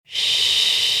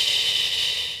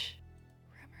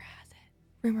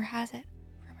Rumor has it.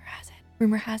 Rumor has it.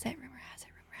 Rumor has it. Rumor has it.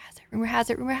 Rumor has it. Rumor has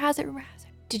it. Rumor has it. Rumor has it.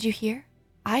 Did you hear?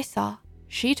 I saw.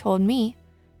 She told me.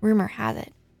 Rumor has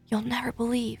it. You'll never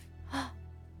believe.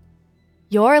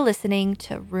 You're listening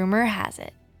to Rumor Has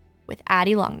It with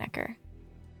Addie Longnecker.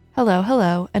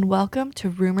 Hello, and welcome to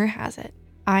Rumor Has It.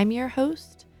 I'm your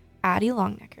host, Addie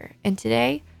Longnecker, and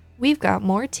today we've got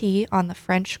more tea on the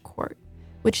French court,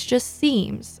 which just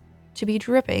seems to be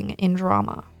dripping in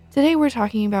drama. Today we're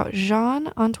talking about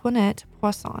Jeanne-Antoinette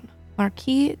Poisson,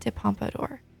 Marquise de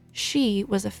Pompadour. She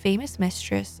was a famous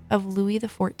mistress of Louis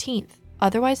XIV,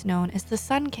 otherwise known as the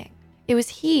Sun King. It was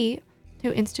he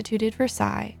who instituted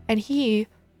Versailles, and he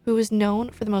who was known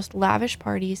for the most lavish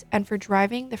parties and for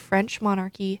driving the French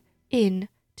monarchy into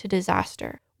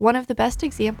disaster. One of the best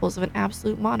examples of an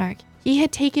absolute monarch, he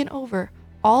had taken over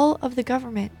all of the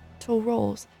governmental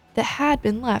roles that had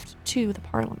been left to the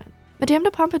parliament. Madame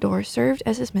de Pompadour served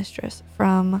as his mistress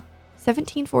from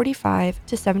 1745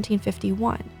 to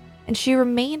 1751, and she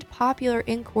remained popular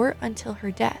in court until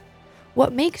her death.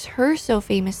 What makes her so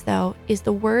famous, though, is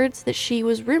the words that she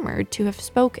was rumored to have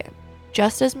spoken.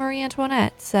 Just as Marie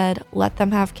Antoinette said, "Let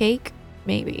them have cake,"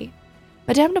 maybe.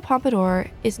 Madame de Pompadour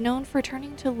is known for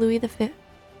turning to Louis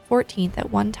XIV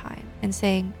at one time and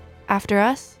saying, "After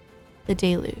us, the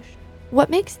deluge."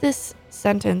 What makes this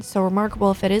sentence so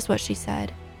remarkable, if it is what she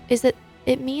said, is that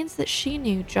it means that she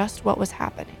knew just what was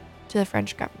happening to the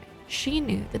French government. She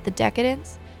knew that the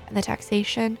decadence and the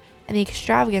taxation and the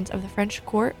extravagance of the French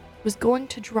court was going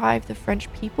to drive the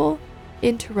French people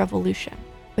into revolution.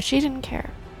 But she didn't care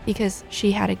because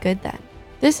she had it good then.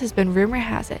 This has been Rumor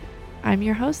Has It. I'm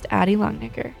your host, Addie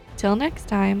Longnecker. Till next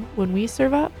time, when we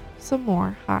serve up some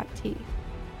more hot tea.